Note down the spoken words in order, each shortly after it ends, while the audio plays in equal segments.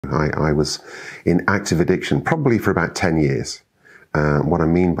I was in active addiction probably for about 10 years. What I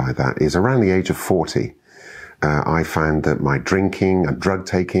mean by that is around the age of 40, I found that my drinking and drug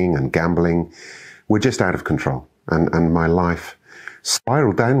taking and gambling were just out of control, and my life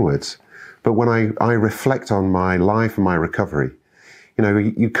spiraled downwards. But when I reflect on my life and my recovery,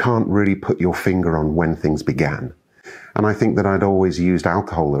 you can't really put your finger on when things began. And I think that I'd always used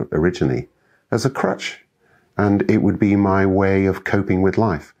alcohol originally as a crutch, and it would be my way of coping with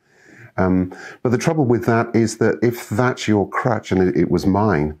life. But the trouble with that is that if that's your crutch, and it was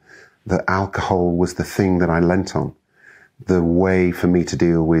mine, that alcohol was the thing that I leant on, the way for me to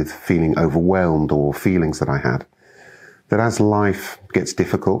deal with feeling overwhelmed or feelings that I had, that as life gets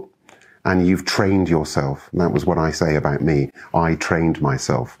difficult and you've trained yourself, and that was what I say about me, I trained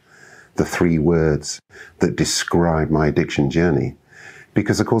myself, the 3 words that describe my addiction journey,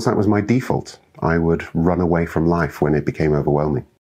 because of course that was my default. I would run away from life when it became overwhelming.